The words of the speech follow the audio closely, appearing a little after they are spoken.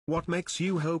What makes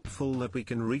you hopeful that we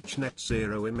can reach net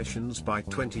zero emissions by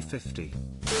 2050?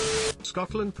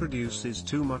 Scotland produces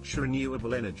too much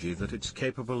renewable energy that it's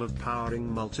capable of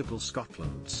powering multiple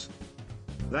Scotlands.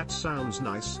 That sounds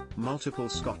nice, multiple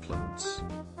Scotlands.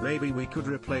 Maybe we could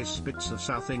replace bits of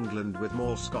South England with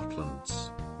more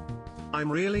Scotlands.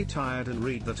 I'm really tired and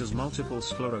read that as multiple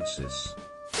sclerosis.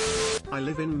 I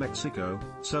live in Mexico,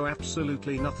 so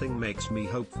absolutely nothing makes me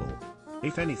hopeful.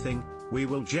 If anything, we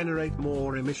will generate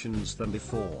more emissions than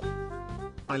before.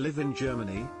 I live in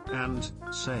Germany, and,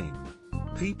 same.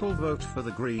 People vote for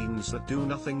the Greens that do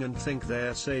nothing and think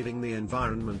they're saving the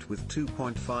environment with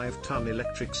 2.5-ton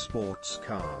electric sports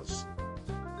cars.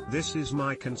 This is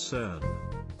my concern.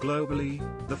 Globally,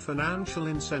 the financial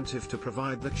incentive to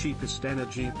provide the cheapest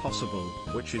energy possible,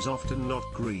 which is often not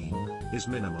green, is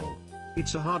minimal.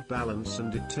 It's a hard balance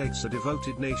and it takes a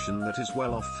devoted nation that is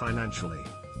well off financially.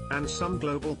 And some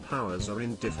global powers are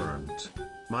indifferent.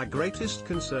 My greatest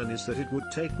concern is that it would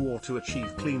take war to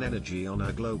achieve clean energy on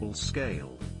a global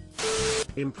scale.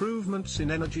 Improvements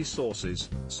in energy sources,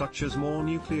 such as more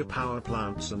nuclear power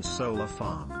plants and solar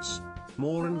farms.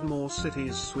 More and more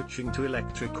cities switching to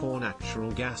electric or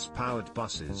natural gas-powered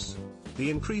buses. The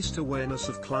increased awareness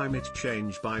of climate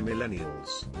change by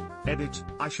millennials. Edit,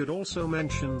 I should also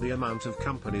mention the amount of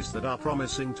companies that are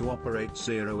promising to operate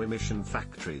zero-emission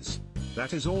factories.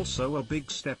 That is also a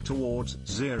big step towards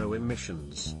zero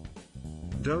emissions.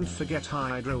 Don't forget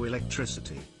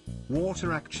hydroelectricity.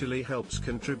 Water actually helps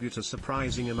contribute a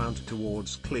surprising amount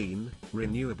towards clean,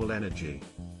 renewable energy.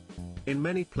 In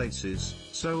many places,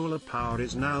 solar power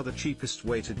is now the cheapest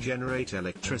way to generate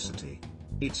electricity.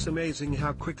 It's amazing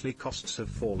how quickly costs have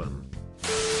fallen.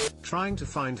 Trying to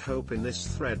find hope in this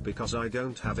thread because I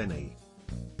don't have any.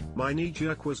 My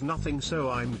knee-jerk was nothing, so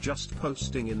I'm just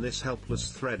posting in this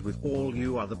helpless thread with all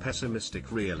you other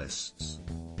pessimistic realists.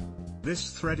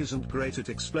 This thread isn't great at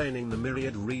explaining the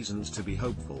myriad reasons to be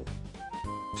hopeful.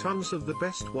 Tons of the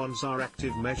best ones are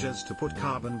active measures to put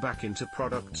carbon back into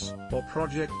products, or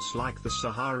projects like the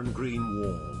Saharan Green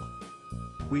Wall.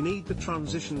 We need the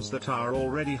transitions that are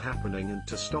already happening and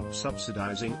to stop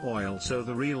subsidizing oil so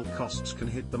the real costs can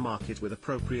hit the market with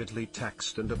appropriately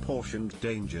taxed and apportioned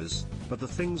dangers, but the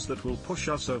things that will push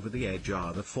us over the edge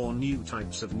are the 4 new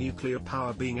types of nuclear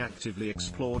power being actively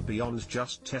explored beyond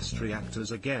just test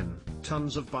reactors again,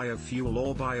 tons of biofuel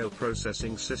or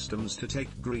bioprocessing systems to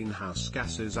take greenhouse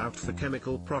gases out for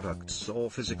chemical products or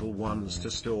physical ones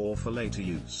to store for later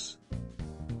use.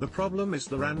 The problem is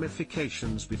the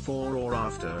ramifications before or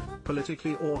after,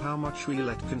 politically, or how much we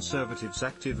let conservatives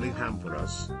actively hamper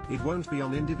us. It won't be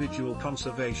on individual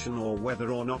conservation or whether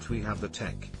or not we have the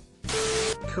tech.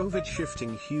 COVID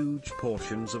shifting huge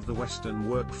portions of the Western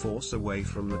workforce away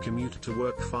from the commute to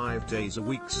work 5 days a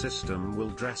week system will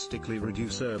drastically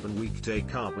reduce urban weekday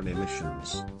carbon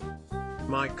emissions.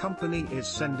 My company is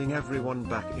sending everyone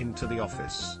back into the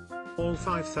office. All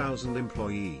 5,000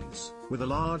 employees, with a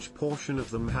large portion of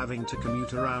them having to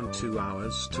commute around 2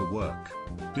 hours to work.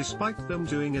 Despite them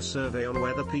doing a survey on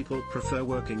whether people prefer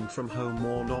working from home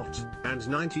or not, and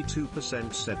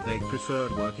 92% said they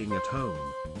preferred working at home.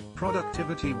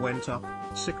 Productivity went up,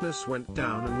 sickness went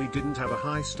down, and we didn't have a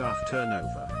high staff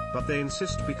turnover, but they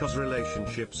insist because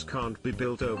relationships can't be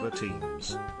built over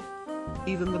Teams.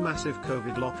 Even the massive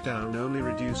COVID lockdown only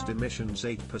reduced emissions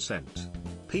 8%.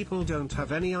 People don't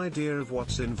have any idea of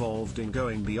what's involved in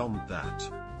going beyond that.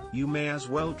 You may as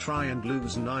well try and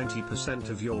lose 90%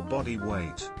 of your body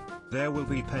weight. There will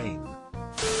be pain.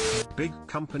 Big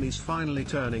companies finally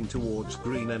turning towards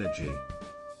green energy.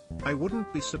 I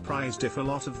wouldn't be surprised if a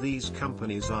lot of these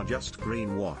companies are just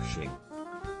greenwashing.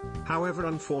 However,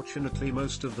 unfortunately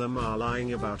most of them are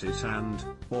lying about it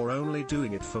or only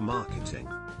doing it for marketing.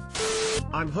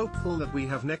 I'm hopeful that we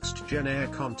have next-gen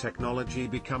aircon technology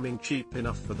becoming cheap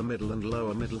enough for the middle and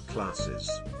lower middle classes.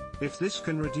 If this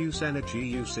can reduce energy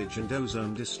usage and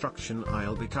ozone destruction,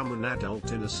 I'll become an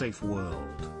adult in a safe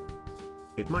world.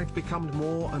 It might become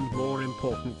more and more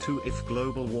important too if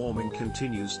global warming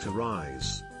continues to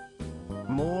rise.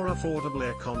 More affordable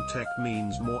aircon tech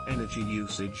means more energy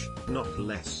usage, not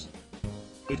less.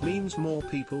 It means more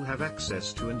people have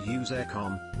access to and use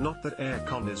aircon, not that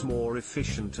aircon is more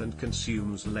efficient and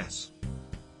consumes less.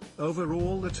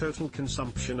 Overall, the total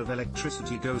consumption of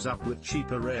electricity goes up with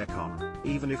cheaper aircon,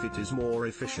 even if it is more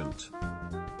efficient.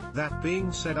 That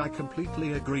being said, I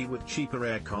completely agree with cheaper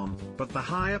aircon, but the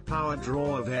higher power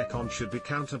draw of aircon should be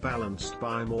counterbalanced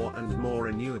by more and more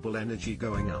renewable energy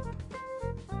going up.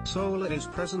 Solar is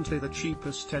presently the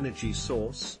cheapest energy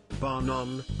source, bar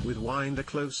none, with wind a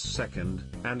close second,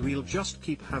 and we'll just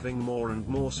keep having more and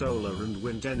more solar and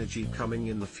wind energy coming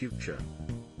in the future.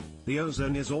 The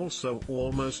ozone is also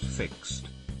almost fixed.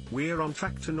 We're on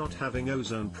track to not having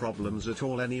ozone problems at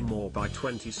all anymore by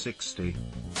 2060.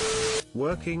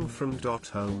 Working from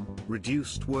home,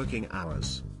 reduced working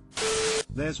hours.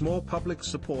 There's more public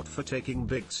support for taking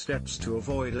big steps to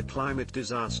avoid a climate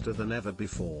disaster than ever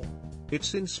before.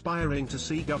 It's inspiring to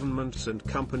see governments and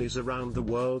companies around the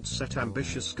world set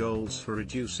ambitious goals for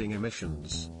reducing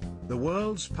emissions. The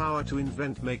world's power to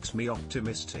invent makes me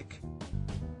optimistic.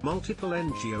 Multiple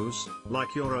NGOs,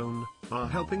 like your own, are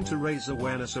helping to raise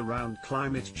awareness around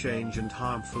climate change and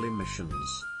harmful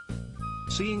emissions.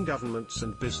 Seeing governments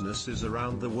and businesses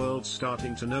around the world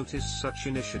starting to notice such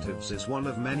initiatives is one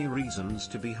of many reasons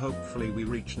to be hopefully we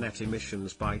reach net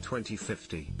emissions by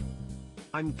 2050.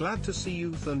 I'm glad to see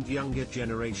youth and younger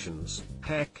generations,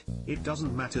 heck, it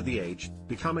doesn't matter the age,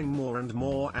 becoming more and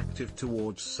more active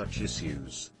towards such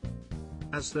issues.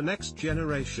 As the next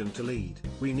generation to lead,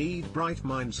 we need bright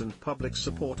minds and public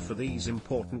support for these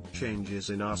important changes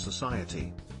in our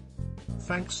society.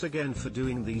 Thanks again for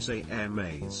doing these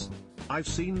AMAs. I've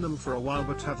seen them for a while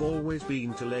but have always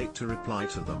been too late to reply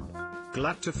to them.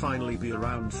 Glad to finally be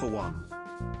around for one.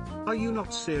 Are you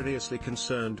not seriously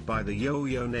concerned by the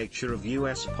yo-yo nature of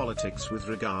US politics with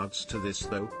regards to this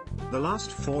though? The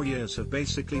last 4 years have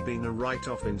basically been a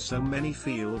write-off in so many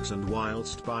fields, and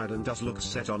whilst Biden does look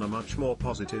set on a much more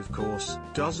positive course,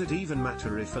 does it even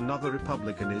matter if another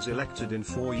Republican is elected in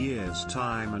 4 years'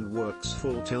 time and works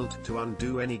full tilt to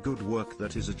undo any good work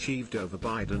that is achieved over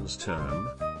Biden's term?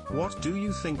 What do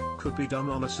you think could be done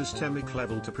on a systemic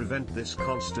level to prevent this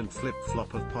constant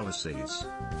flip-flop of policies?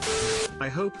 I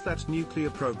hope that nuclear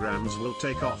programs will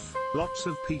take off. Lots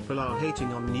of people are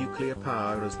hating on nuclear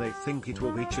power as they think it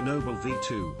will be Chernobyl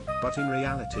V2, but in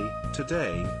reality,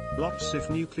 today, lots of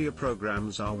nuclear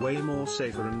programs are way more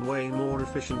safer and way more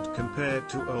efficient compared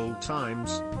to old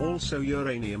times. Also,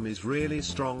 uranium is really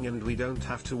strong and we don't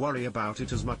have to worry about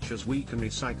it as much as we can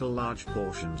recycle large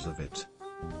portions of it.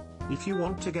 If you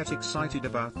want to get excited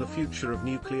about the future of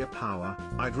nuclear power,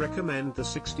 I'd recommend the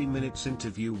 60 Minutes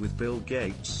interview with Bill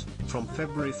Gates, from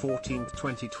February 14,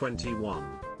 2021.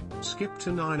 Skip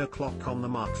to 9 o'clock on the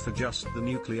mark for just the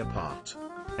nuclear part.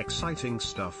 Exciting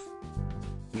stuff.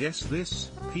 Yes,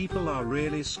 people are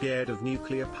really scared of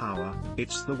nuclear power.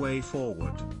 It's the way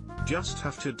forward. Just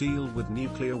have to deal with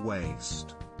nuclear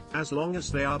waste. As long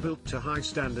as they are built to high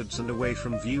standards and away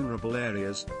from vulnerable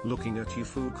areas, looking at you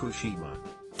Fukushima.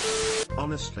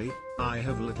 Honestly, I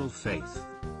have little faith.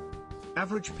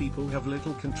 Average people have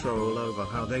little control over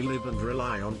how they live and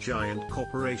rely on giant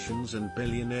corporations and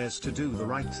billionaires to do the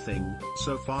right thing.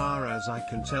 So far as I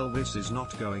can tell, this is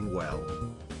not going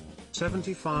well.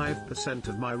 75%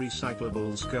 of my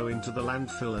recyclables go into the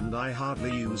landfill and I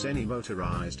hardly use any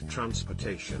motorized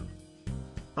transportation.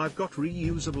 I've got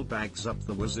reusable bags up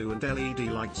the wazoo and LED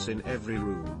lights in every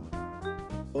room.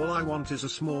 All I want is a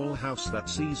small house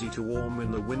that's easy to warm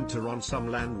in the winter on some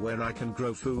land where I can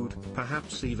grow food,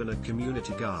 perhaps even a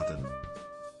community garden.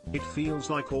 It feels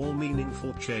like all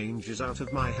meaningful change is out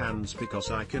of my hands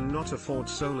because I cannot afford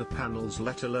solar panels,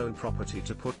 let alone property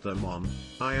to put them on.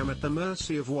 I am at the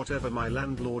mercy of whatever my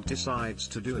landlord decides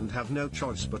to do and have no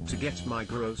choice but to get my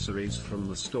groceries from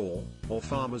the store, or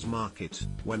farmer's market,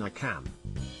 when I can.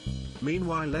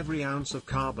 Meanwhile, every ounce of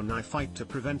carbon I fight to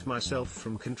prevent myself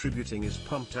from contributing is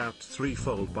pumped out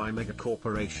threefold by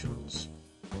megacorporations,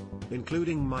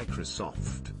 including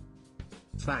Microsoft.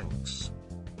 Thanks.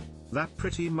 That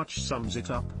pretty much sums it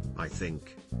up, I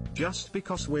think. Just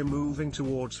because we're moving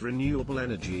towards renewable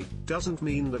energy, doesn't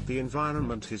mean that the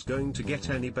environment is going to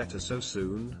get any better so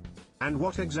soon. And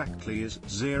what exactly is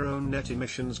zero net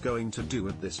emissions going to do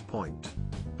at this point?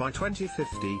 By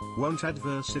 2050, won't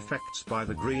adverse effects by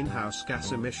the greenhouse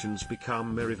gas emissions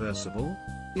become irreversible?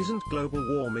 Isn't global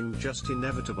warming just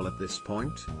inevitable at this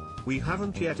point? We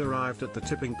haven't yet arrived at the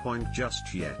tipping point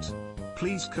just yet.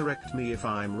 Please correct me if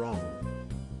I'm wrong.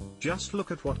 Just look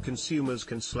at what consumers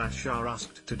are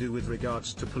asked to do with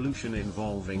regards to pollution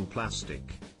involving plastic.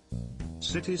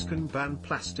 Cities can ban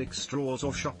plastic straws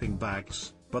or shopping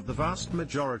bags, but the vast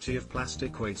majority of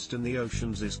plastic waste in the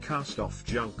oceans is cast-off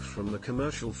junk from the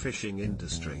commercial fishing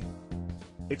industry.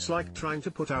 It's like trying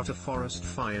to put out a forest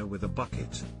fire with a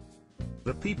bucket.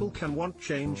 The people can want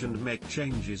change and make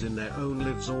changes in their own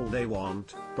lives all they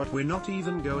want, but we're not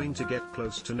even going to get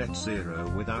close to net zero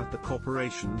without the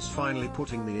corporations finally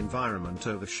putting the environment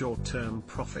over short-term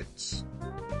profits.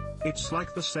 It's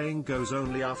like the saying goes,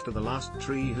 only after the last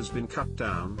tree has been cut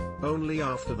down, only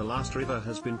after the last river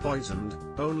has been poisoned,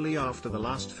 only after the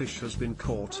last fish has been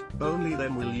caught, only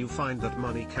then will you find that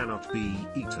money cannot be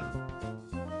eaten.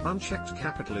 Unchecked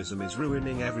capitalism is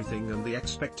ruining everything, and the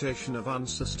expectation of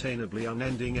unsustainably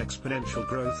unending exponential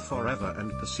growth forever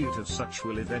and pursuit of such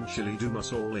will eventually doom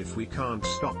us all if we can't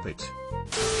stop it.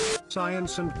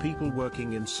 Science and people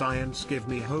working in science give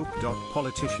me hope.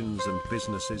 Politicians and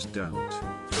businesses don't.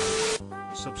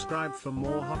 Subscribe for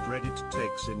more hot Reddit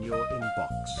takes in your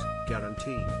inbox,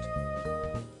 guaranteed.